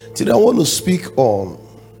Today I want to speak on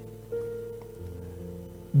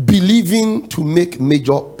believing to make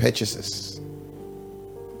major purchases.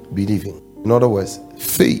 Believing. In other words,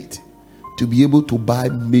 faith to be able to buy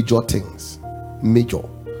major things. Major.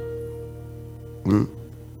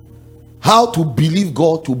 How to believe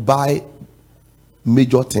God to buy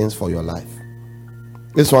major things for your life.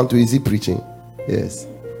 This one too easy preaching. Yes.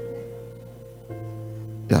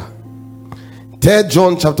 Yeah. 3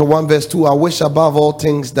 John chapter 1 verse 2. I wish above all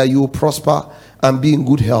things that you will prosper and be in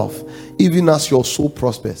good health, even as your soul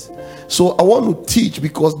prospers. So I want to teach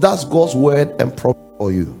because that's God's word and promise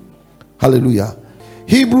for you. Hallelujah.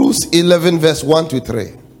 Hebrews 11 verse 1 to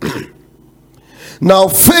 3. Now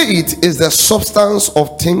faith is the substance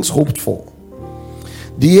of things hoped for,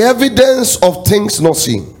 the evidence of things not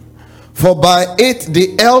seen. For by it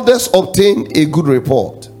the elders obtained a good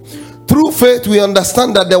report. Through faith we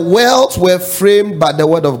understand that the worlds were framed by the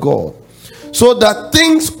word of God, so that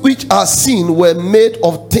things which are seen were made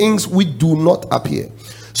of things which do not appear.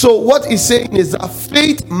 So what he's saying is that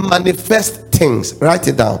faith manifests things. Write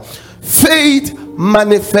it down. Faith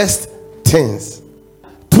manifests things.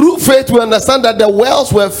 Through faith we understand that the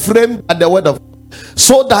worlds were framed by the word of God,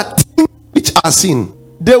 so that things which are seen,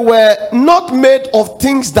 they were not made of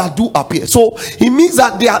things that do appear. So it means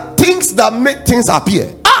that there are things that make things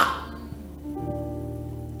appear.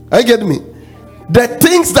 I get me? The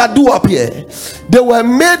things that do appear, they were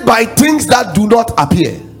made by things that do not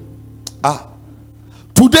appear.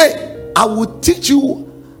 Today I will teach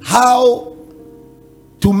you how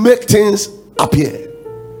to make things appear.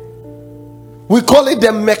 We call it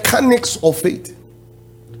the mechanics of faith.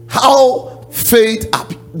 How faith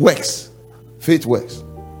works. Faith works.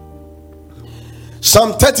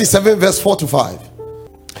 Psalm 37 verse 4 to 5.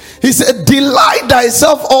 He said, delight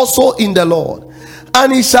thyself also in the Lord,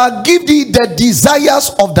 and he shall give thee the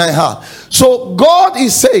desires of thy heart. So God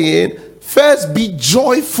is saying, first be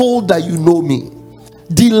joyful that you know me.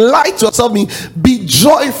 Delight yourself in me. Be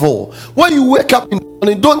joyful. When you wake up in the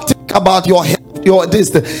morning, don't think about your health, your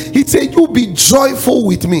this. He said, you be joyful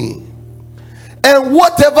with me. And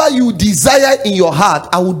whatever you desire in your heart,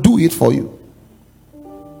 I will do it for you.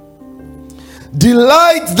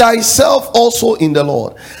 Delight thyself also in the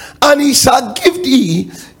Lord, and he shall give thee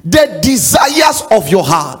the desires of your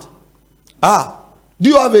heart. Do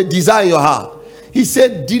you have a desire in your heart? He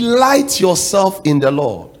said, delight yourself in the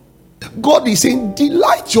Lord. God is saying,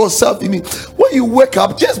 delight yourself in me. When you wake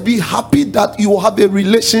up, just be happy that you have a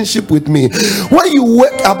relationship with me. When you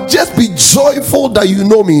wake up, just be joyful that you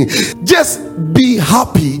know me. Just be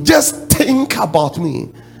happy. Just think about me.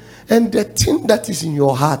 And the thing that is in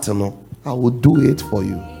your heart, I will do it for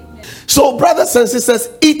you. So, brothers and sisters,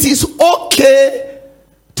 it is okay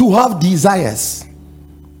to have desires.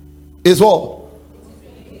 Is all.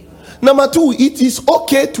 Number 2, it is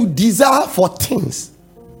okay to desire for things.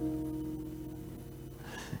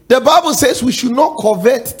 The Bible says we should not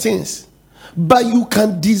covet things, but you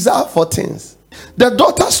can desire for things. The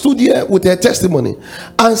daughter stood here with her testimony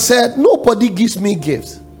and said, nobody gives me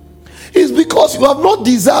gifts. It's because you have not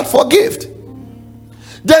desired for gift.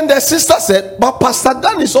 Then the sister said, but Pastor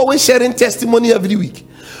Dan is always sharing testimony every week.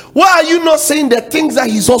 Why are you not saying the things that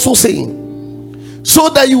he's also saying, so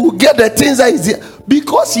that you will get the things that he's there?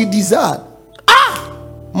 Because he desired.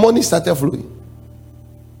 Money started flowing.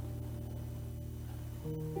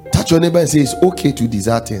 Touch your neighbor and say, it's okay to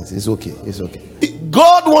desire things. It's okay. It's okay.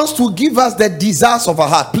 God wants to give us the desires of our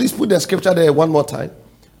heart. Please put the scripture there one more time.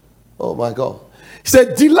 Oh my God. He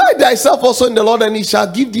said, delight thyself also in the Lord, and he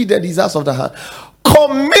shall give thee the desires of the heart.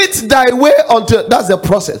 Commit thy way unto, that's the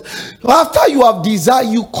process. After you have desire,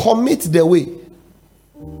 you commit the way.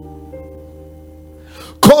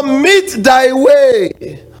 Commit thy way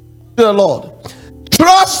to the Lord.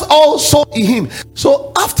 Trust also in him.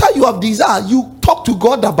 So after you have desire, you talk to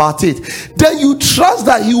God about it. Then you trust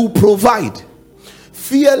that he will provide.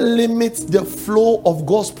 Fear limits the flow of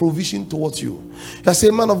God's provision towards you. You say,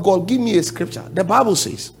 man of God, give me a scripture. The Bible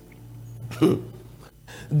says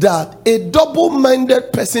that a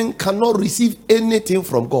double-minded person cannot receive anything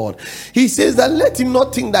from God. He says that let him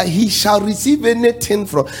not think that he shall receive anything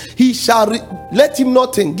from. Let him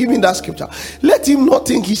not think. Give me that scripture. Let him not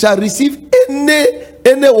think he shall receive any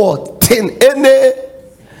what thing.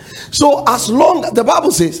 So as long as the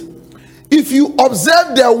Bible says, if you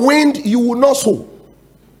observe the wind, you will not sow.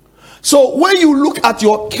 So when you look at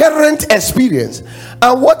your current experience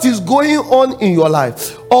and what is going on in your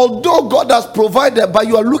life, although God has provided, but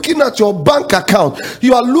you are looking at your bank account,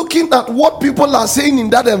 you are looking at what people are saying in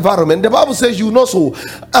that environment. The Bible says you will not sow,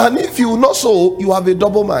 and if you will not sow, you have a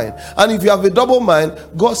double mind. And if you have a double mind,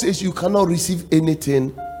 God says you cannot receive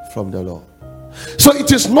anything from the Lord. So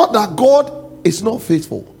it is not that God is not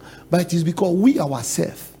faithful, but it is because we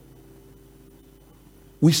ourselves,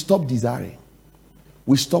 we stop desiring,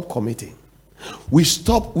 we stop committing, we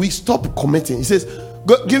stop committing. He says,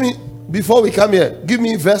 go, give me, before we come here, give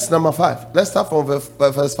me verse number 5. Let's start from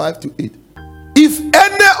verse 5 to 8. If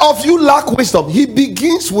any of you lack wisdom, he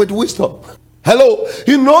begins with wisdom. Hello.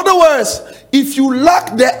 In other words, if you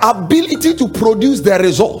lack the ability to produce the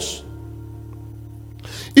results,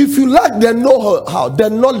 if you lack the know-how, the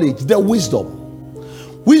knowledge, the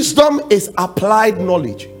wisdom is applied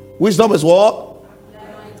knowledge. Wisdom is what?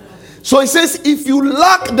 So it says, if you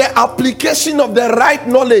lack the application of the right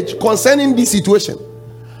knowledge concerning this situation,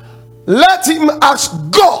 let him ask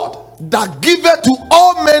God that giveth to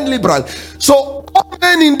all men liberally. So all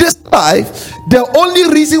men in this life, the only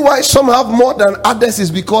reason why some have more than others is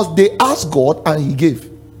because they asked God and he gave.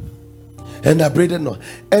 And I prayed not,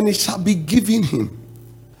 and it shall be given him.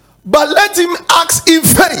 But let him ask in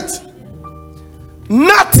faith,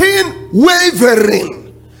 nothing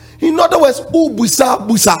wavering. In other words,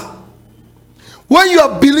 busa. When you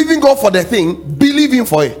are believing God for the thing, believe him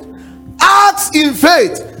for it. Ask in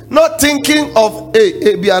faith, not thinking of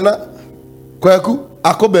biana kwaku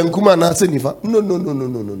akobenkuma na senifa.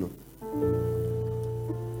 No.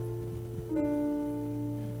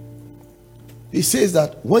 He says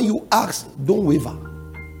that when you ask, don't waver.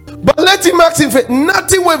 But let him ask in faith,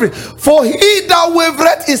 nothing wavering. For he that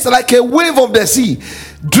wavereth is like a wave of the sea,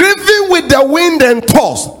 driven with the wind and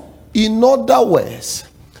tossed. In other words,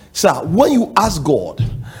 sir, when you ask God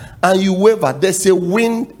and you waver, there's a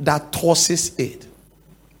wind that tosses it.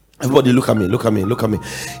 Everybody look at me.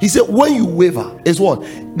 He said, when you waver, it's what?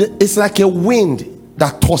 It's like a wind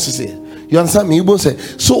that tosses it. You understand me? You won't say.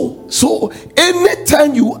 So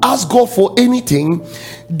anytime you ask God for anything,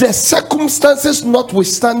 the circumstances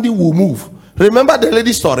notwithstanding will move. Remember the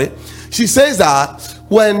lady's story? She says that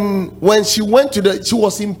when she went she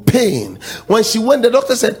was in pain. When she went, the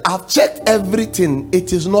doctor said, I've checked everything,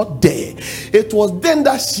 it is not there. It was then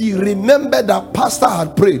that she remembered that pastor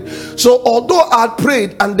had prayed. So although I had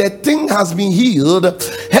prayed and the thing has been healed,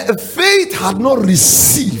 her faith had not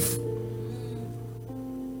received.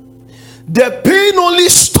 The pain only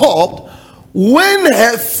stopped when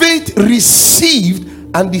her faith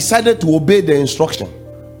received and decided to obey the instruction.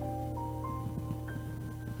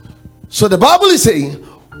 So the Bible is saying,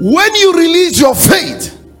 when you release your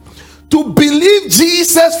faith to believe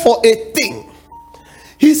Jesus for a thing,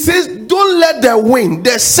 he says, don't let the wind,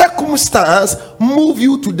 the circumstance, move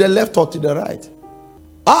you to the left or to the right.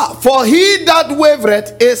 For he that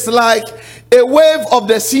wavereth is like a wave of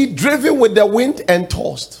the sea, driven with the wind and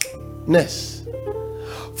tossed. Next.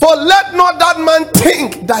 For let not that man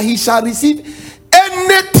think that he shall receive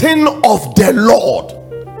anything of the Lord.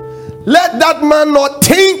 Let that man not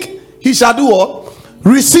think he shall do what?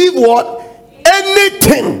 Receive what?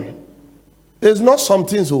 Anything. There's not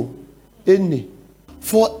something so. Any.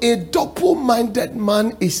 For a double-minded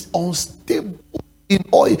man is unstable in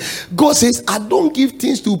oil. God says, I don't give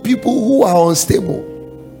things to people who are unstable.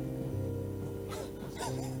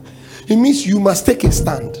 It means you must take a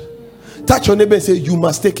stand. Touch your neighbor and say, you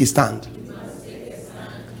must take a stand.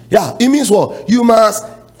 Yeah, it means what? You must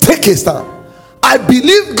take a stand. I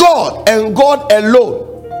believe God and God alone.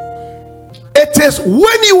 It is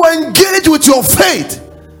when you engage with your faith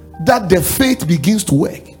that the faith begins to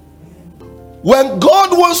work. When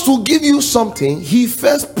God wants to give you something, he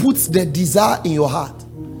first puts the desire in your heart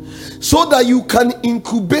so that you can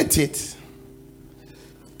incubate it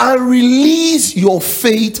and release your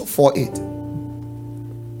faith for it.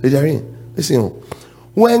 Listen,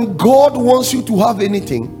 when God wants you to have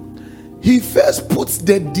anything, he first puts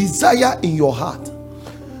the desire in your heart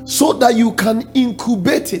so that you can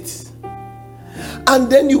incubate it, and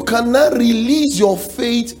then you can now release your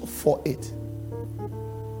faith for it.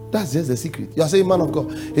 That's just the secret. You are saying, man of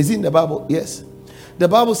God, is it in the Bible? Yes. The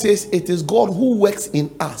Bible says it is God who works in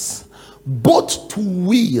us both to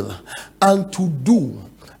will and to do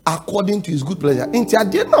according to his good pleasure.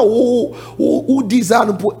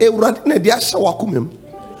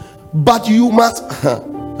 But you must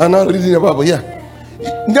I'm not reading the Bible, yeah.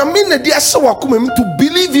 To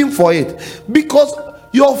believe him for it, because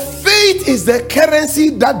your faith is the currency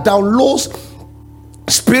that downloads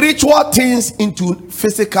spiritual things into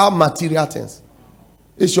physical material things.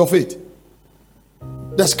 It's your faith.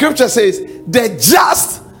 The scripture says, the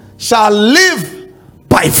just shall live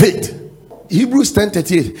by faith. Hebrews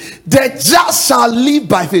 10:38. The just shall live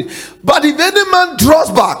by faith. But if any man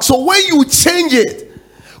draws back, so when you change it,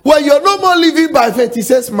 when you're no more living by faith, he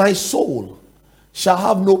says, my soul shall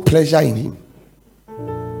have no pleasure in him.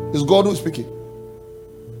 It's God who's speaking.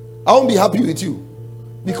 I won't be happy with you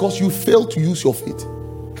because you failed to use your faith.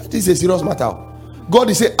 This is a serious matter. God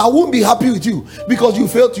is saying, I won't be happy with you because you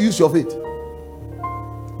failed to use your faith.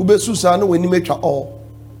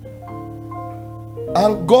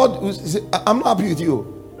 And God will say, I'm not happy with you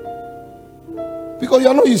because you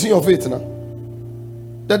are not using your faith now.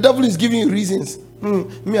 The devil is giving you reasons.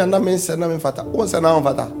 Me and that man said, "I'm fata." Once and I'm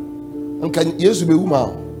fata. And can yes be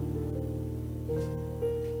woman.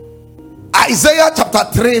 Isaiah chapter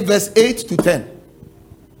 3, verse 8 to 10.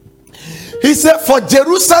 He said, "For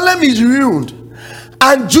Jerusalem is ruined,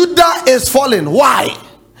 and Judah is fallen." Why?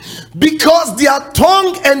 Because their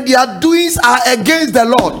tongue and their doings are against the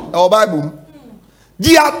Lord. Our Bible.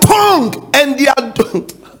 Their tongue and their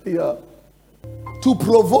yeah, to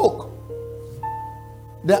provoke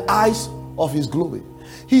the eyes of his glory.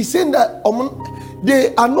 He's saying that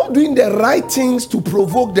they are not doing the right things to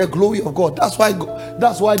provoke the glory of God. That's why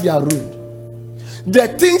they are ruined. The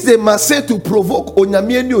things they must say to provoke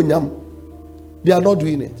onyam, they are not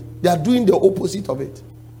doing it. They are doing the opposite of it.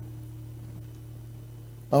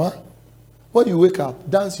 When you wake up,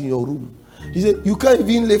 dance in your room. He said, you can't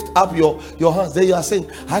even lift up your hands. Then you are saying,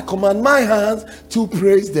 I command my hands to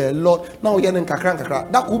praise the Lord. Now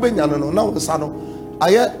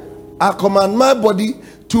I command my body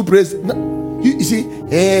to praise. You see,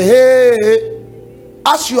 hey,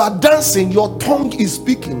 as you are dancing, your tongue is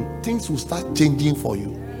speaking. Things will start changing for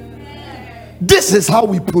you. This is how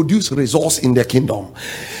we produce results in the kingdom.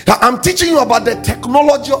 I'm teaching you about the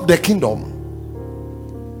technology of the kingdom.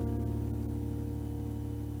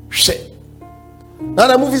 Shit. Now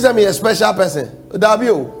the movies are me a special person.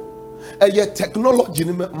 W. And yet technology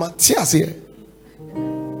Matthias here.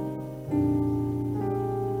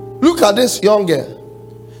 Look at this young girl.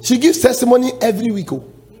 She gives testimony every week.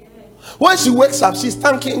 When she wakes up, she's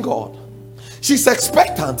thanking God. She's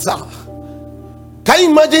expectant. Can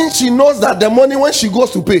you imagine? She knows that the money when she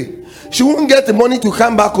goes to pay, she won't get the money to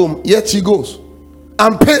come back home. Yet she goes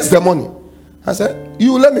and pays the money. I said,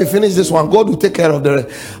 you let me finish this one. God will take care of the rest.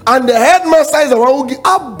 And the headmaster is the one who gives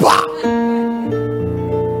Abba.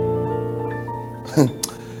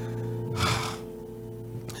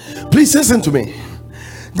 Please listen to me.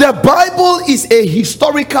 The Bible is a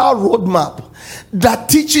historical roadmap that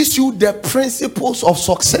teaches you the principles of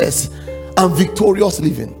success and victorious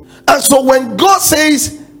living. And so when God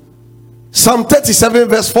says, Psalm 37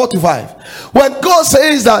 verse 4 to 5, when God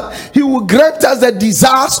says that he will grant us the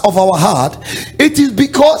desires of our heart, it is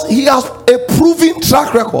because he has a proven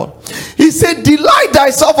track record. He said, delight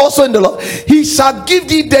thyself also in the Lord, he shall give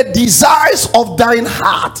thee the desires of thine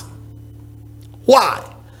heart. Why?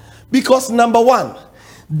 Because number one,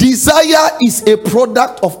 desire is a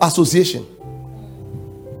product of association.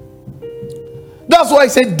 That's why I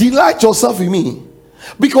said, delight yourself in me.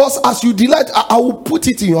 Because as you delight, I will put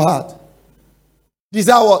it in your heart.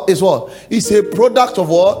 Desire is what? It's a product of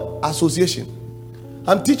what? Association.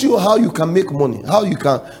 I'm teaching you how you can make money. How you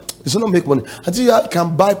can, it's not make money. I'm teaching you how you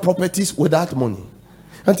can buy properties without money.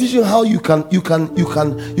 I'm teaching you how you can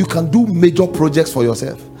do major projects for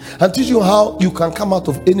yourself. I'm teaching you how you can come out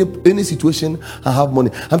of any situation and have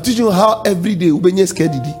money. I'm teaching you how every day ubenye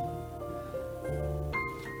scared.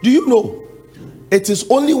 Do you know? It is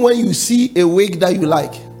only when you see a wig that you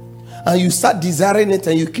like and you start desiring it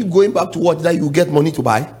and you keep going back to what that you get money to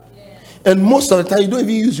buy. Yeah. And most of the time you don't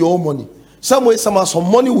even use your own money. Some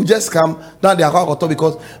money will just come down the account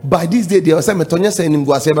because by this day they will say Metonya saying him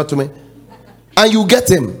go to me. And you get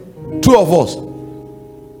him. Two of us.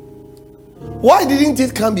 Why didn't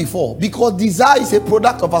it come before? Because desire is a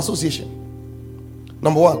product of association.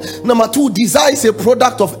 Number one. Number two, desire is a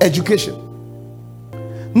product of education.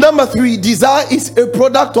 Number three, desire is a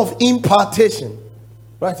product of impartation.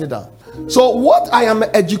 Write it down. So what I am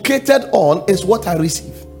educated on is what I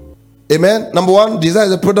receive. Amen. Number one, desire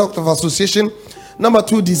is a product of association. Number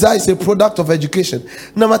two, desire is a product of education.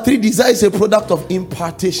 Number three, desire is a product of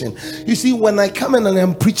impartation. You see, when I come in and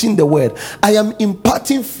I'm preaching the word, I am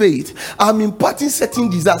imparting faith. I'm imparting certain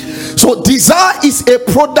desires. So desire is a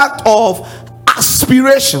product of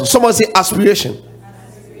aspiration. Someone say aspiration.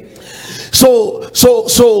 So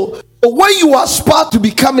when you aspire to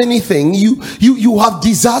become anything, you have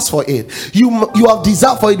desires for it. You have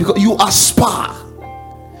desire for it because you aspire.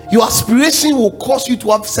 Your aspiration will cause you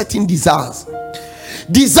to have certain desires.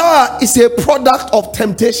 Desire is a product of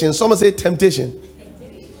temptation. Someone say temptation.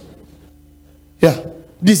 Yeah.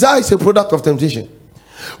 Desire is a product of temptation.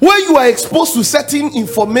 When you are exposed to certain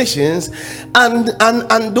informations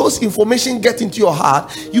and those information get into your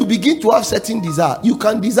heart, you begin to have certain desire. You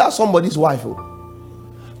can desire somebody's wife.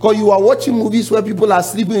 Because you are watching movies where people are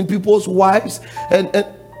sleeping with people's wives and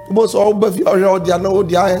Most all of you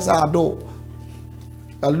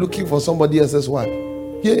are looking for somebody else's wife.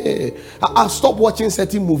 Yeah. I stopped watching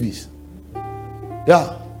certain movies.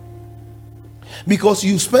 Yeah. Because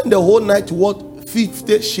you spend the whole night to watch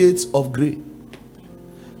 50 Shades of Grey.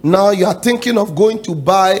 Now you are thinking of going to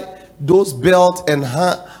buy those belts and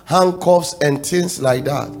handcuffs and things like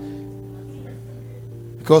that.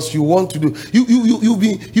 Because you want to do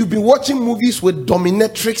you've been watching movies with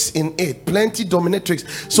dominatrix in it, plenty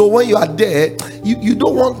dominatrix. So when you are there, you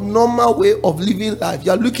don't want normal way of living life.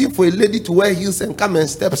 You are looking for a lady to wear heels and come and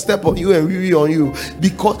step on you and wee on you,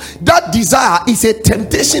 because that desire is a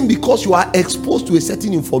temptation, because you are exposed to a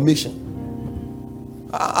certain information.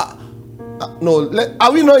 No,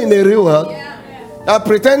 are we not in a real world? Yeah.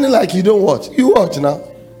 Pretending like you don't watch. You watch now.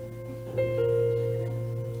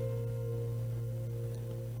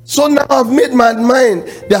 So now I've made my mind.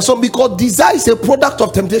 There's some, because desire is a product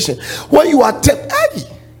of temptation. When you are tempted,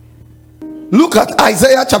 look at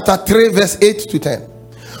Isaiah chapter 3 verse 8 to 10.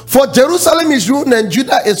 For Jerusalem is ruined and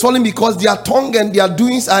Judah is falling, because their tongue and their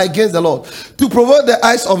doings are against the Lord, to provoke the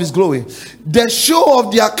eyes of his glory. The show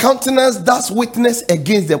of their countenance does witness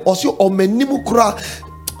against them. Also,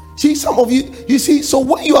 see, some of you see, so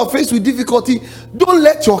when you are faced with difficulty, don't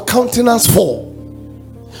let your countenance fall.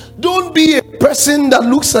 Don't be a person that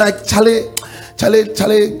looks like Charlie,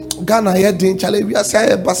 Ghana heading, Charlie. We are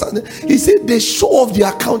saying, he said, the show of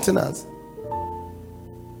their countenance.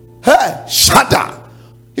 Hey, shudder.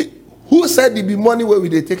 Who said it be money where will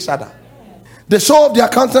they take shudder? The show of their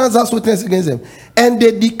countenance has witness against them, and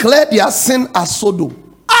they declare their sin as Sodom.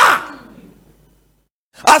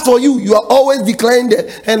 As for you, you are always declaring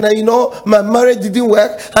that, and my marriage didn't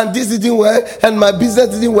work, and this didn't work, and my business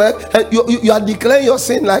didn't work, and you are declaring your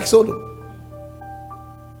sin like Sodom.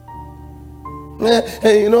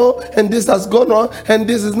 And this has gone on, and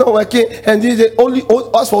this is not working, and this is only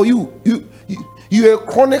as for you. You're a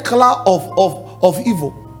chronicler of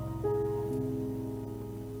evil.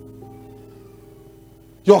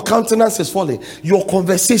 Your countenance is falling. Your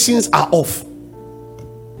conversations are off.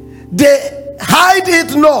 They hide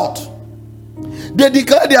it not. They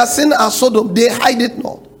declare their sin as Sodom. They hide it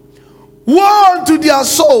not. Woe unto their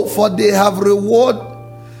soul, for they have rewarded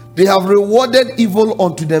evil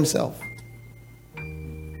unto themselves.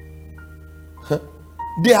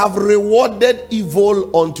 They have rewarded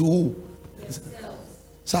evil unto who? Themselves.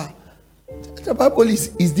 Sir, the Bible is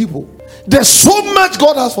deep. There's so much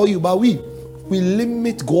God has for you, but we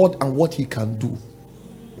limit God and what he can do.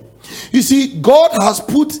 You see, God has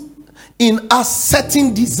put in us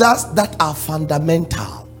certain desires that are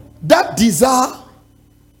fundamental. That desire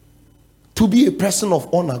to be a person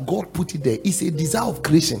of honor, God put it there. It's a desire of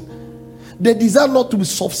creation. The desire not to be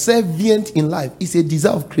subservient in life is a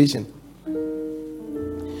desire of creation.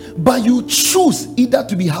 But you choose either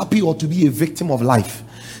to be happy or to be a victim of life.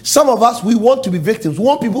 Some of us, we want to be victims. We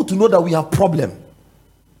want people to know that we have problem.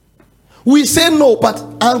 We say no, but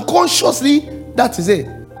unconsciously, that is it.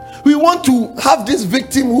 We want to have this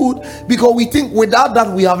victimhood because we think without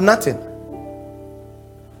that we have nothing.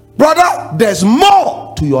 Brother, there's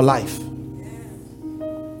more to your life.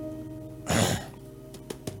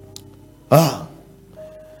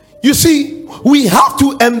 You see, we have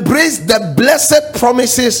to embrace the blessed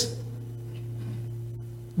promises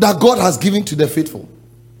that God has given to the faithful.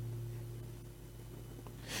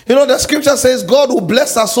 The scripture says God will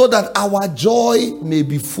bless us so that our joy may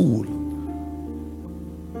be full.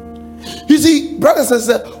 You see, brothers and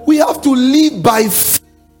sisters, we have to live by faith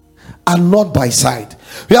and not by sight.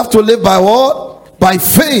 We have to live by what? By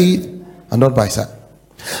faith and not by sight.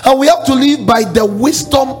 And we have to live by the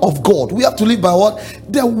wisdom of God. We have to live by what?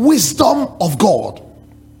 The wisdom of God.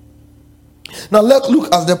 Now let's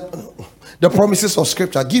look at the promises of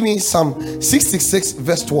scripture. Give me Psalm 66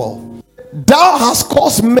 verse 12. Thou hast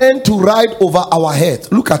caused men to ride over our heads.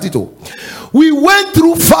 Look at it. We went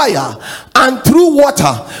through fire and through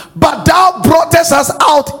water, but thou broughtest us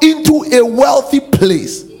out into a wealthy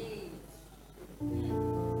place.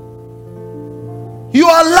 You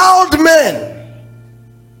allowed men,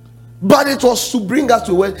 but it was to bring us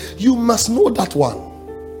to wealth. You must know that one.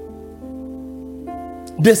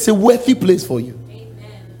 There's a wealthy place for you.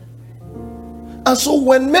 And so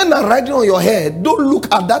when men are riding on your head, don't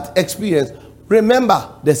look at that experience.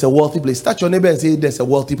 Remember, there's a wealthy place. Touch your neighbor and say, there's a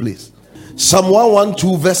wealthy place. Psalm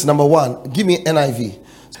 112 verse number 1. Give me NIV. It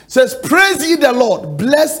says, praise ye the Lord.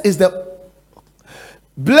 Blessed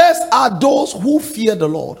are those who fear the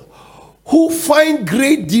Lord, who find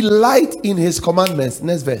great delight in his commandments.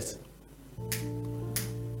 Next verse.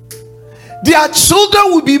 Their children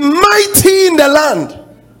will be mighty in the land.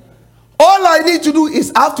 All I need to do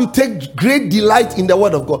is I have to take great delight in the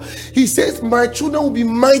word of God. He says, my children will be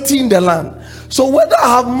mighty in the land. So whether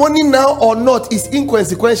I have money now or not is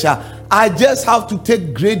inconsequential. I just have to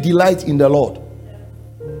take great delight in the Lord.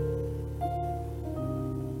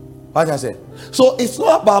 What I said. So it's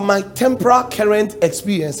not about my temporal current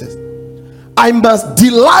experiences. I must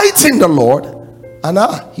delight in the Lord, and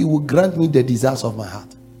he will grant me the desires of my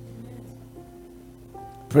heart.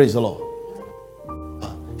 Praise the Lord.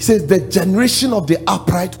 He says the generation of the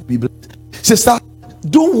upright will be blessed. Sister,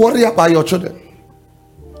 don't worry about your children.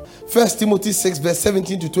 1 Timothy 6 verse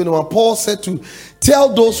 17 to 21, Paul said to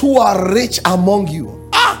tell those who are rich among you.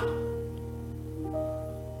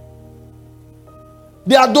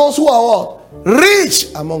 There are those who are what? Rich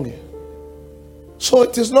among you. So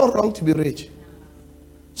it is not wrong to be rich.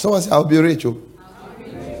 Someone say, I'll be rich. Oh.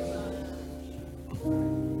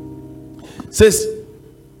 Says,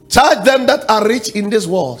 charge them that are rich in this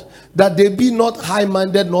world, that they be not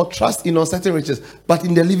high-minded nor trust in uncertain riches, but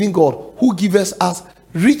in the living God, who giveth us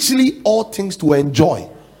richly all things to enjoy.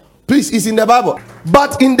 Please, it's in the Bible.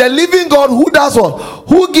 But in the living God, who does what?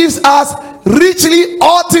 Who gives us richly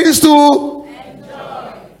all things to enjoy.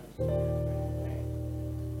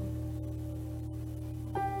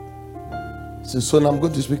 So now I'm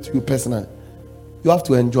going to speak to you personally. You have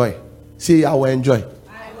to enjoy. Say, I will enjoy.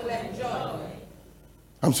 I will enjoy.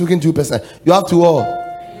 I'm speaking to you personally. You have to all.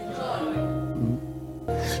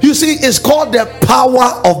 You see, it's called the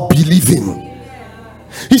power of believing.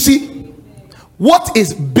 You see, what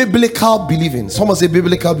is biblical believing? Someone say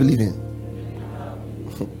biblical believing.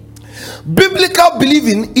 Biblical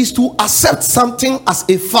believing is to accept something as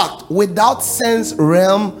a fact without sense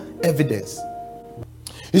realm evidence.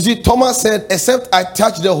 You see, Thomas said, except I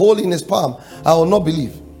touch the hole in his palm, I will not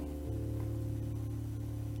believe.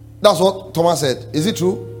 That's what Thomas said. Is it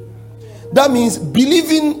true? That means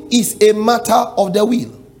believing is a matter of the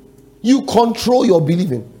will. You control your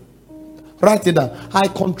believing. Write it down. I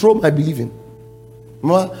control my believing.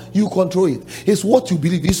 Mama, you control it. It's what you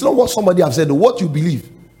believe. It's not what somebody has said. What you believe.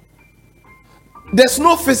 There's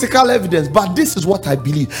no physical evidence, but this is what I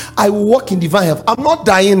believe. I will walk in divine health. I'm not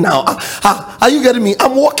dying now. Are you getting me?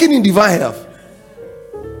 I'm walking in divine health.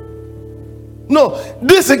 No,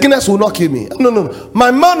 this sickness will not kill me. No.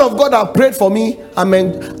 My man of God have prayed for me.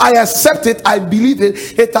 I accept it. I believe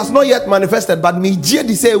it. It has not yet manifested, but me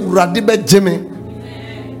say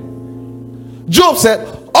Job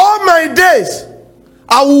said, all my days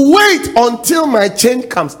I will wait until my change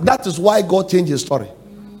comes. That is why God changed his story.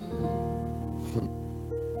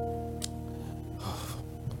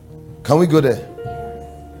 Can we go there?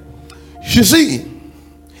 You see,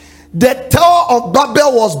 the Tower of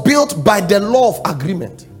Babel was built by the law of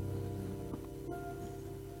agreement.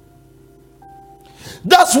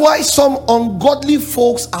 That's why some ungodly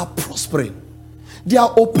folks are prospering. They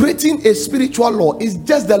are operating a spiritual law. It's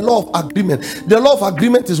just the law of agreement. The law of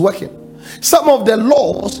agreement is working. Some of the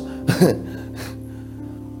laws,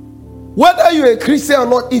 whether you're a Christian or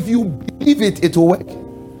not, if you believe it, it will work.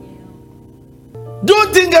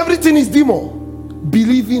 Don't think everything is demon.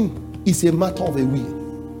 Believing is a matter of a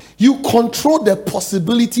will. You control the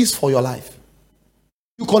possibilities for your life.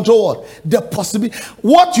 You control what? The possibility.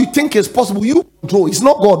 What you think is possible, you control. It's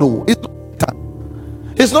not God. Oh.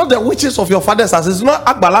 It's not the witches of your father's house. It's not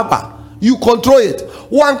Agbalagba. You control it.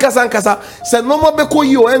 One kasa said no more beko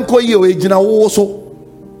yo enko yo ejina wo so.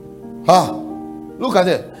 Look at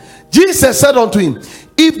it. Jesus said unto him,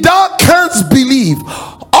 if thou canst believe,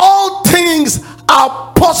 all things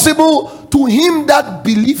are possible to him that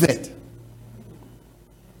believeth.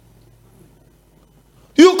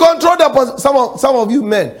 You control the some of you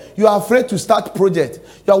men, you are afraid to start project.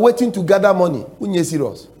 You are waiting to gather money. When you're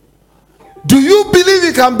serious. Do you believe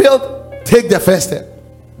you can build? Take the first step.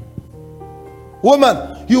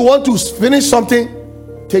 Woman, you want to finish something?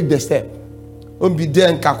 Take the step. Don't be there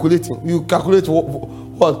and calculating. You calculate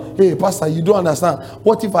what? Hey, pastor, you don't understand.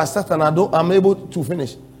 What if I start and I'm able to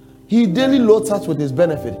finish? He daily loads us with his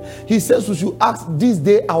benefit. He says we should ask this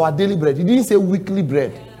day our daily bread. He didn't say weekly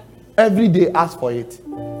bread. Every day ask for it.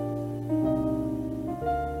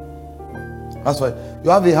 That's why you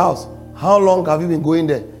have a house. How long have you been going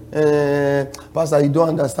there? Pastor, you don't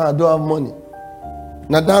understand. I don't have money.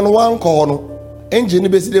 Now, down one corner,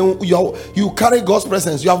 you carry God's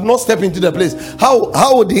presence. You have not stepped into the place.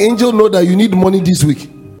 How would the angel know that you need money this week?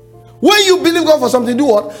 When you believe God for something, do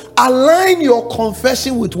what? Align your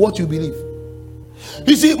confession with what you believe.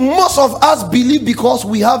 You see, most of us believe because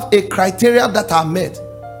we have a criteria that are met.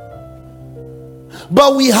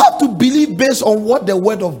 But we have to believe based on what the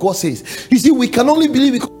word of God says. You see, we can only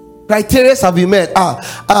believe because criteria have been met.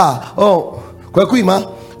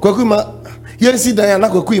 Kwakuma, you see Diana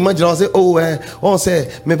Kwaku imagine I say, oh, on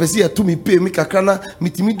say, me pesi to me pay me kakrana,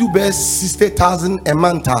 me do best 60,000 a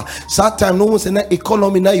month. That time no one say na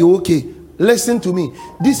economy na you okay. Listen to me.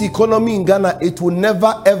 This economy in Ghana, it will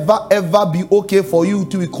never, ever be okay for you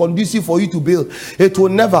to be conducive for you to build. It will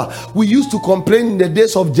never. We used to complain in the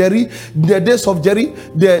days of Jerry. The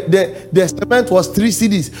cement was 3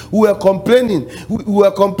 cedis. We were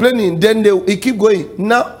complaining. Then they keep going.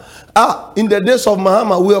 Now, in the days of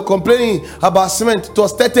Mahama, we were complaining about cement. It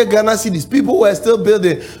was 30 Ghana cedis. People were still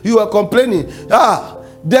building. You were complaining.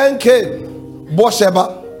 Then came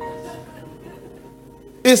Bosheba.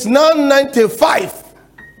 It's now 95.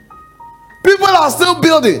 People are still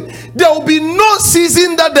building. There will be no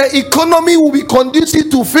season that the economy will be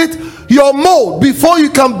conducive to fit your mold before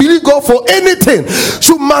you can believe God for anything.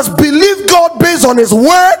 You must believe God based on His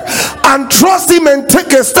word and trust Him and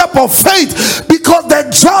take a step of faith, because the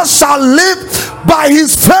just shall live by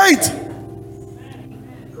his faith.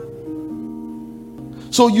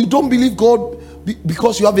 So you don't believe God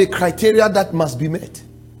because you have a criteria that must be met.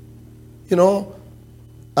 You know,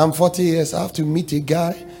 I'm 40 years. I have to meet a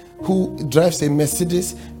guy who drives a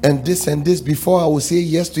Mercedes and this before I will say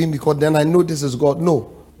yes to him, because then I know this is God. No,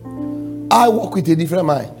 I walk with a different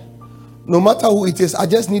mind. No matter who it is, I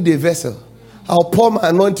just need a vessel. I'll pour my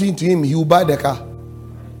anointing into him. He will buy the car.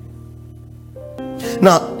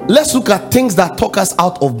 Now let's look at things that talk us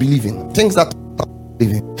out of believing. Things that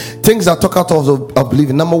talk out of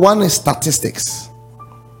believing. Number one is statistics.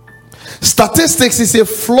 Statistics is a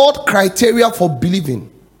flawed criteria for believing.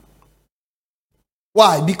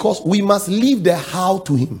 Why? Because we must leave the how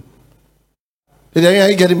to him. Are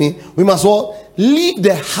you getting me? We must all leave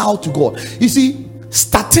the how to God. You see,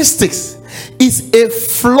 statistics is a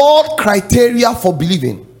flawed criteria for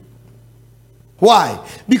believing. Why?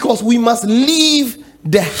 Because we must leave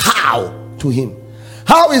the how to him.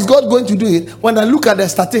 How is God going to do it? When I look at the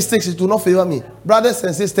statistics, it will not favor me. Brothers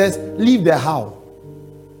and sisters, leave the how.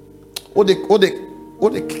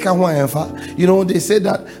 You know, they say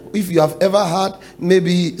that if you have ever had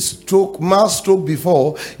maybe mild stroke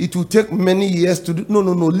before, it will take many years to do. No.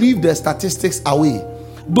 Leave the statistics away.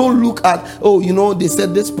 Don't look at, they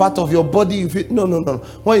said this part of your body. You feel, no.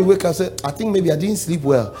 When you wake up, say, I think maybe I didn't sleep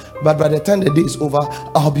well, but by the time the day is over,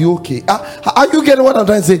 I'll be okay. Are you getting what I'm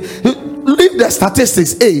trying to say? Leave the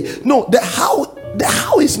statistics. No, the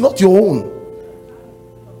how is not your own.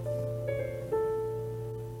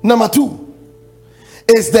 Number two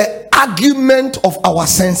is the argument of our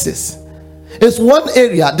senses. It's one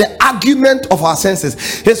area, the argument of our senses.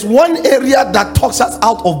 It's one area that talks us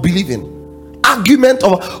out of believing. Argument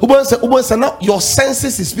of now your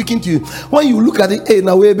senses is speaking to you. When you look at it,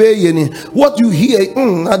 what you hear,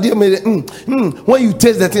 when you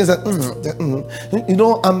taste the things,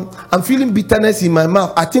 I'm feeling bitterness in my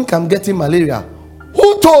mouth. I think I'm getting malaria.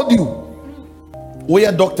 Who told you?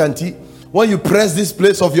 Where Dr. Antwi, when you press this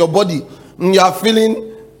place of your body, you are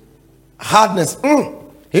feeling hardness. Could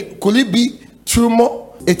it be tumor?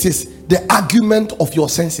 It is the argument of your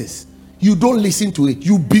senses. You don't listen to it.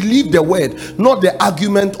 You believe the word, not the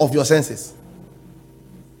argument of your senses.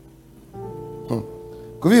 I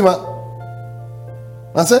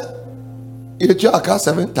said, it's your car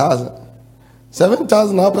 7,000.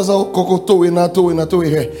 7,000 now person koko to na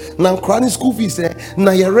here. Now crying school fees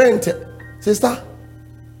now your rent. Sister,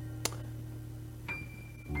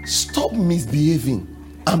 stop misbehaving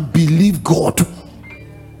and believe God.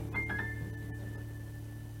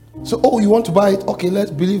 So, you want to buy it? Okay,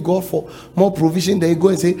 let's believe God for more provision. Then you go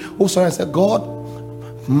and say, sorry. I said, God,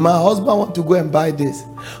 my husband want to go and buy this.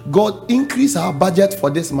 God, increase our budget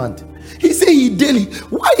for this month. He said he daily.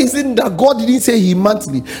 Why is it that God didn't say he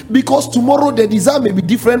monthly? Because tomorrow the desire may be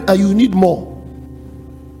different and you need more.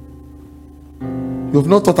 You have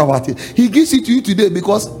not thought about it. He gives it to you today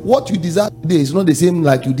because what you desire today is not the same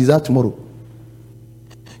like you desire tomorrow.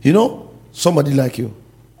 You know, somebody like you,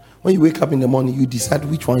 when you wake up in the morning, you decide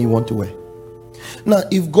which one you want to wear. Now,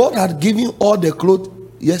 if God had given you all the clothes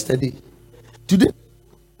yesterday, today,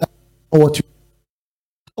 what you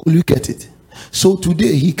look at it. So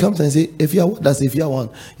today he comes and says, what does Ifya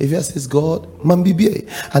want? Ifya says, God, Mambibi,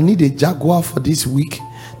 I need a Jaguar for this week.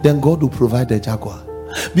 Then God will provide a Jaguar.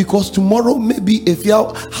 Because tomorrow maybe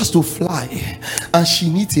Ifya has to fly and she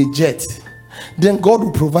needs a jet. Then God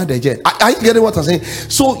will provide a jet. Are you getting what I'm saying?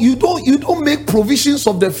 So you don't make provisions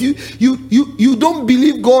of the future. You don't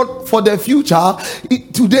believe God for the future.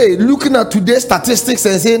 Today, looking at today's statistics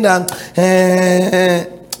and saying that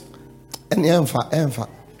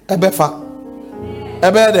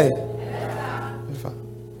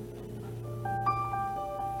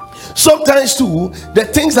Sometimes too, the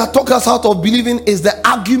things that talk us out of believing is the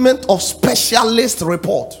argument of specialist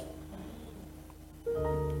report.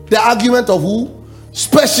 The argument of who?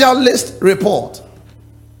 Specialist report.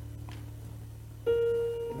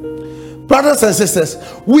 Brothers and sisters,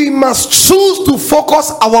 we must choose to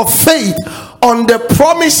focus our faith on the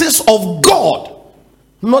promises of God,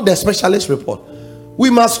 not the specialist report. We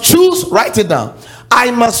must choose, write it down.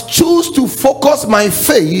 I must choose to focus my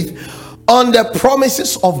faith on the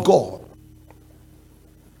promises of God.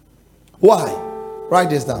 Why?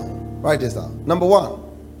 Write this down. Write this down. Number one,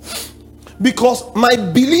 because my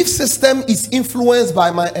belief system is influenced by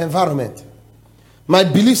my environment. My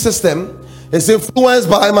belief system is influenced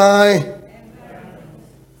by my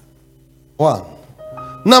one.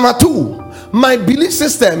 Number two, my belief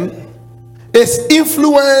system is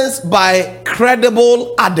influenced by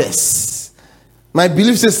credible others. My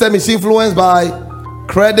belief system is influenced by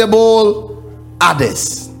credible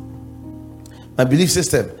others. My belief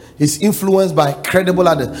system is influenced by credible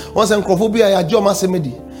others. Once I'm crophobia, I do my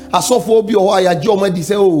semedi. I saw phobia or I do my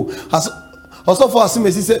say, oh, I saw for a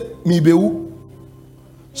semedi, say, me be who.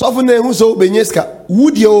 So for name so benyeska,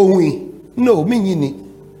 would you no, me.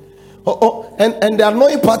 And the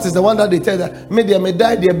annoying part is the one that they tell that may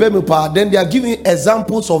die, they bear me power. Then they are giving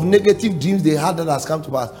examples of negative dreams they had that has come to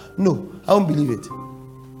pass. No, I don't believe it.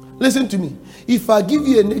 Listen to me. If I give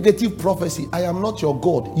you a negative prophecy, I am not your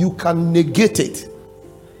God. You can negate it.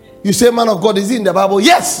 You say, man of God, is it in the Bible?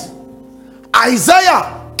 Yes.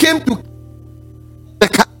 Isaiah came to the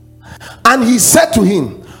king and he said to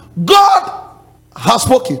him, God has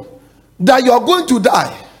spoken that you are going to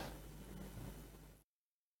die.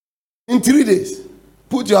 In 3 days,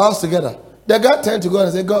 put your house together. The guy turned to God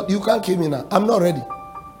and said, God, you can't kill me now. I'm not ready.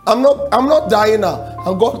 I'm not dying now.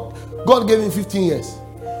 And God gave him 15 years.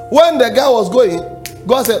 When the guy was going,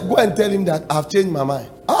 God said, go and tell him that I've changed my mind.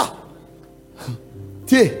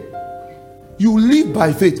 You live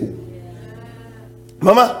by faith.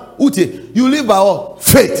 Mama, Uche, you live by what?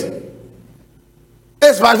 Faith.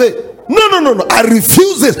 It's by faith. No. I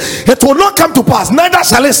refuse this. It will not come to pass. Neither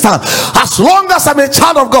shall it stand. As long as I'm a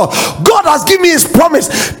child of God, God has given me his promise.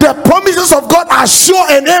 The promises of God are sure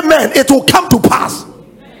and amen. It will come to pass.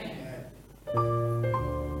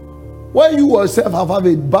 When you yourself have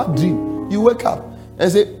a bad dream, you wake up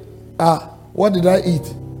and say, what did I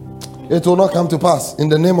eat? It will not come to pass in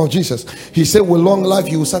the name of Jesus. He said, with long life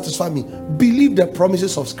you will satisfy me. Believe the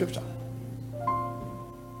promises of scripture.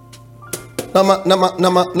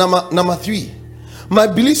 Number three, my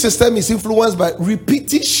belief system is influenced by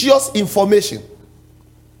repetitious information.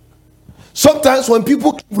 Sometimes when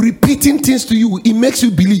people keep repeating things to you, it makes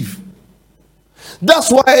you believe.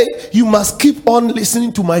 That's why you must keep on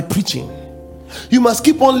listening to my preaching. You must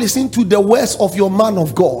keep on listening to the words of your man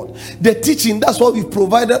of God, the teaching. That's why we've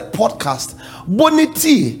provided podcast.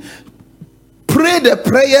 Bonity. Pray the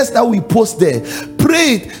prayers that we post there.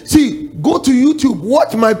 Pray it. See, go to YouTube,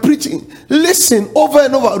 watch my preaching, listen over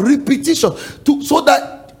and over, repetition, so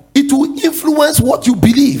that it will influence what you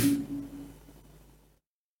believe.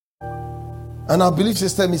 And our belief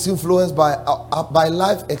system is influenced by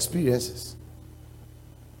life experiences.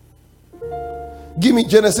 Give me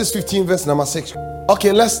Genesis 15 verse number 6.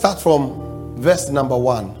 Okay, let's start from verse number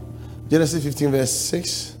 1. Genesis 15 verse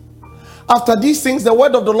 6. After these things, the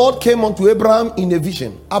word of the Lord came unto Abram in a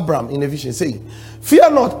vision, saying, fear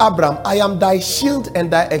not, Abram, I am thy shield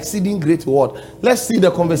and thy exceeding great reward. Let's see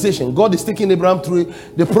the conversation. God is taking Abraham through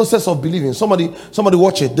the process of believing. Somebody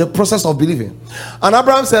watch it. The process of believing. And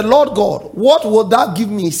Abraham said, Lord God, what will thou give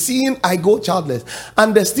me, seeing I go childless?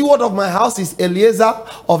 And the steward of my house is Eliezer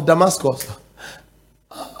of Damascus.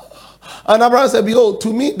 And Abraham said, behold,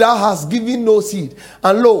 to me thou hast given no seed.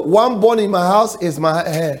 And lo, one born in my house is my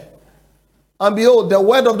heir. And behold, the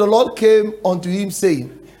word of the Lord came unto him,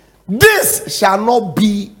 saying, this shall not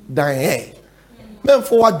be thy heir.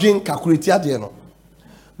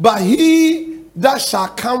 But he that shall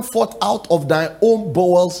come forth out of thy own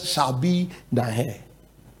bowels shall be thy heir.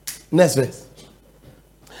 Next verse.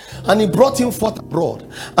 And he brought him forth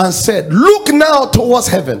abroad and said, look now towards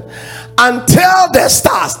heaven and tell the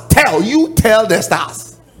stars. Tell the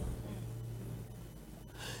stars.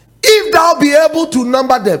 If thou be able to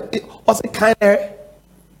number them. What's it kind of?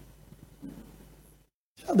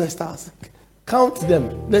 Tell the stars. Count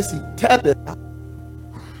them. Let's see. Tell the stars.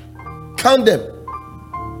 Count them.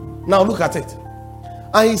 Now look at it.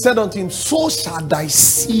 And he said unto him, so shall thy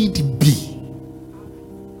seed be.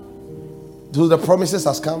 So the promises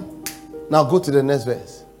has come. Now go to the next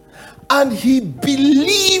verse. And he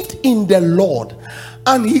believed in the Lord,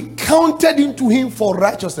 and he counted into him for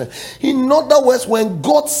righteousness. In other words, when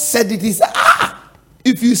God said it, he said,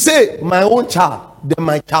 If you say my own child, then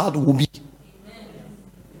my child will be.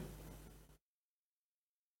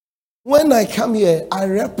 When I come here, I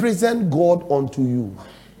represent God unto you.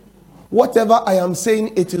 Whatever I am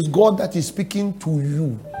saying, it is God that is speaking to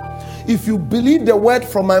you. If you believe the word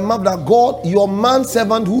from my mouth that God, your man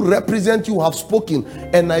servant who represents you, have spoken,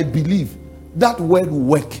 and I believe that word will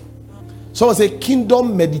work. Someone say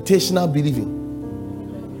kingdom meditational believing.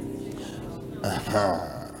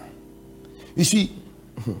 You see,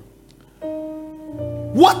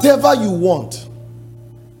 whatever you want,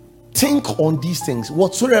 think on these things.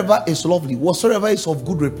 Whatsoever is lovely, whatsoever is of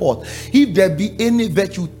good report, if there be any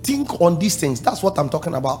virtue, think on these things. That's what I'm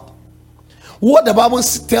talking about. What the Bible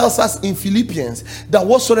tells us in Philippians, that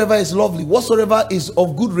whatsoever is lovely, whatsoever is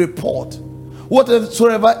of good report,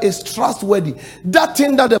 whatsoever is trustworthy, that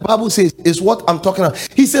thing that the Bible says is what I'm talking about.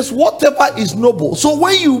 He says whatever is noble. So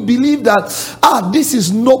when you believe that this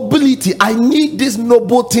is nobility, I need this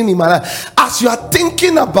noble thing in my life, as you are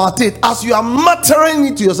thinking about it, as you are muttering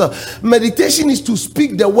it to yourself, meditation is to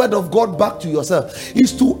speak the word of God back to yourself,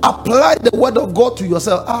 is to apply the word of God to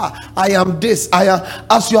yourself. I am this, I am.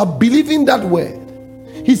 As you are believing that word,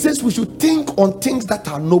 he says we should think on things that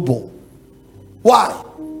are noble. Why?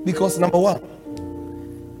 Because number one,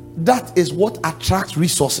 that is what attracts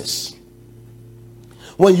resources.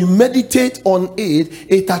 When you meditate on it,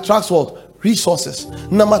 it attracts what? Resources.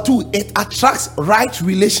 Number two, it attracts right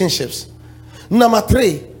relationships. Number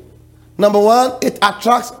one, it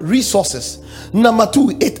attracts resources. Number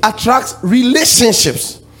two, it attracts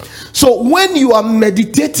relationships. So when you are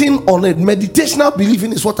meditating on it, meditational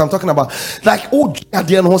believing is what I'm talking about. Like, oh,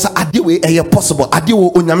 adewe eye possible,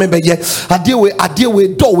 adewe onyamebeye,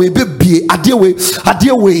 adewe doorway baby,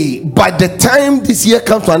 adewe. By the time this year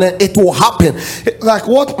comes to an end, it will happen. Like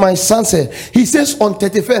what my son said. He says on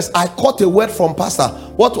 31st, I caught a word from pastor.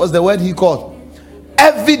 What was the word he called?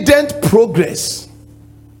 Evident progress.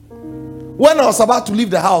 When I was about to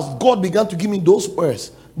leave the house, God began to give me those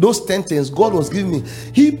words. Those 10 things God was giving me.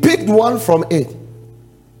 He picked one from it.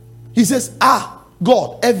 He says,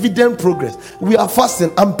 God, evident progress. We are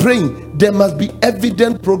fasting. I'm praying. There must be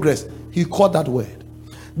evident progress. He called that word.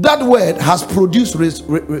 That word has produced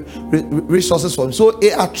resources for him. So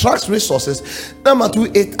it attracts resources. Number two,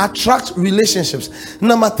 it attracts relationships.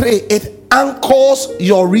 Number three, it anchors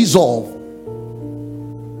your resolve.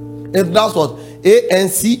 And that's what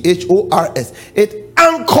ANCHORS. It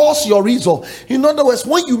anchors your resolve. In other words,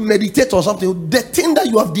 when you meditate on something, the thing that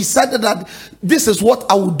you have decided that this is what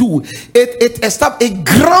I will do, it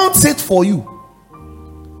grounds it for you.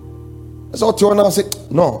 That's what you want to say.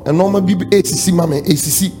 No, and normal ACC, mama,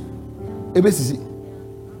 ACC, ABCC.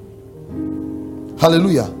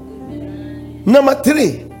 Hallelujah.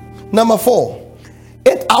 Number four,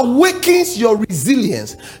 it awakens your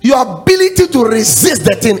resilience, your ability to resist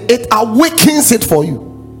the thing. It awakens it for you.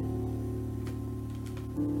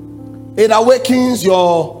 It awakens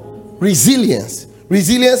your resilience.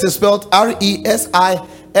 Resilience is spelled RESILIENCE.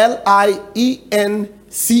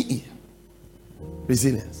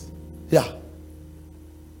 Resilience. Yeah.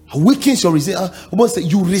 Awakens your resilience. I want to say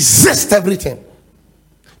you resist everything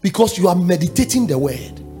because you are meditating the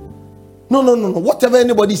word. No. Whatever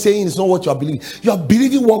anybody is saying is not what you are believing. You are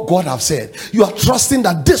believing what God has said. You are trusting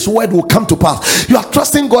that this word will come to pass. You are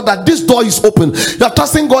trusting God that this door is open. You are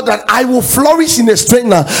trusting God that I will flourish in a strange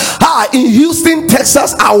land. In Houston,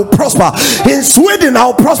 Texas, I will prosper. In Sweden, I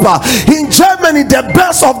will prosper. In Germany, the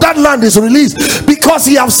best of that land is released because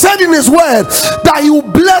He has said in His word that He will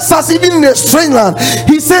bless us even in a strange land.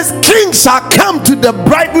 He says, kings shall come to the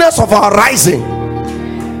brightness of our rising.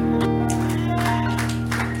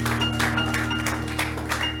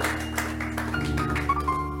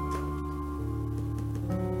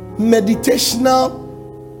 Meditational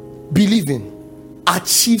believing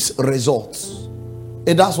achieves results.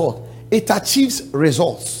 And that's what it achieves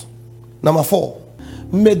results. Number four,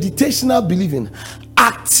 meditational believing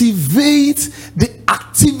activates the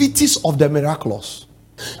activities of the miraculous.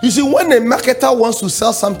 You see, when a marketer wants to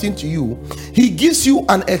sell something to you, he gives you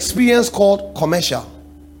an experience called commercial.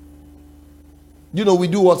 You know, we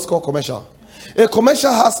do what's called commercial. A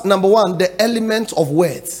commercial has, number one, the element of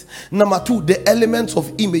words. Number two, the elements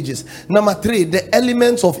of images. Number three, the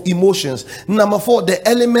elements of emotions. Number four, the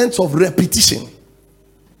elements of repetition.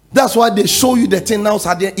 That's why they show you the thing now.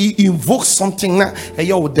 So they invoke something now.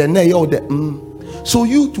 So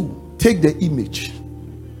you too take the image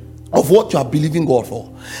of what you are believing God for,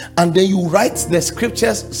 and then you write the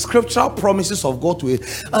scriptural promises of God to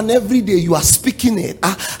it, and every day you are speaking it.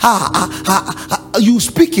 you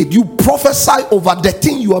speak it, you prophesy over the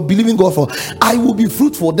thing you are believing God for. I will be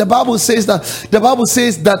fruitful. The Bible says that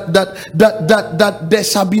that there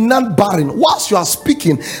shall be none barren. Whilst you are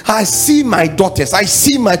speaking, I see my daughters, I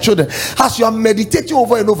see my children. As you are meditating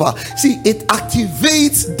over and over, see, it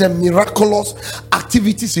activates the miraculous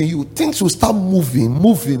activities in you. Things will start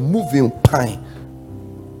moving, pine.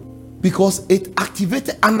 Because it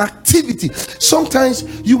activated an activity. Sometimes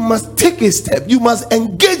you must take a step, you must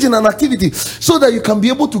engage in an activity so that you can be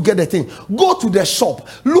able to get the thing. Go to the shop,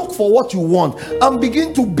 look for what you want, and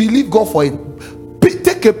begin to believe God for it.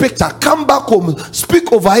 Take a picture, come back home,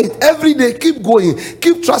 speak over it every day, keep going,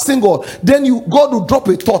 keep trusting God. Then God will drop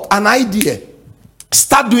a thought, an idea.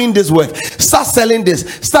 Start doing this work, start selling this,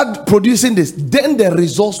 start producing this. Then the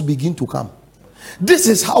results begin to come. This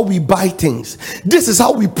is how we buy things. This is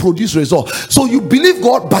how we produce results. So you believe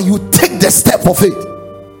God, but you take the step of faith.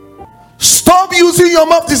 Stop using your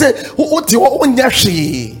mouth to say,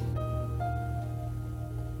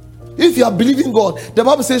 if you are believing God, the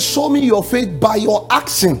Bible says, show me your faith by your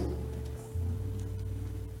action.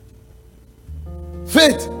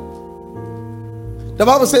 Faith. The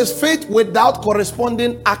Bible says, faith without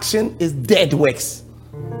corresponding action is dead works.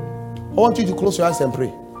 I want you to close your eyes and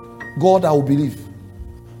pray. God, I will believe.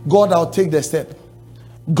 God, I will take the step.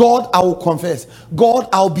 God, I will confess. God,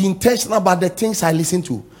 I will be intentional about the things I listen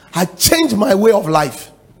to. I change my way of life.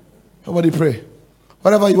 Everybody pray.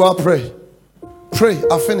 Whatever you are, pray. Pray.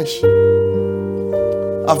 I finish.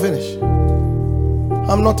 I finish.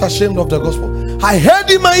 I'm not ashamed of the gospel. I heard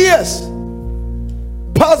in my ears.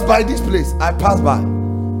 Pass by this place. I passed by.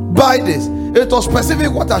 By this. It was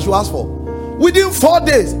specific what I should ask for. Within 4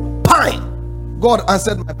 days, pine. God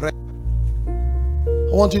answered my prayer.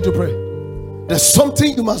 I want you to pray. There's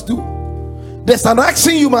something you must do. There's an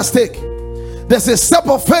action you must take. There's a step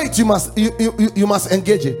of faith you must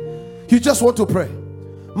engage in. You just want to pray.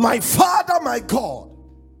 My Father, my God,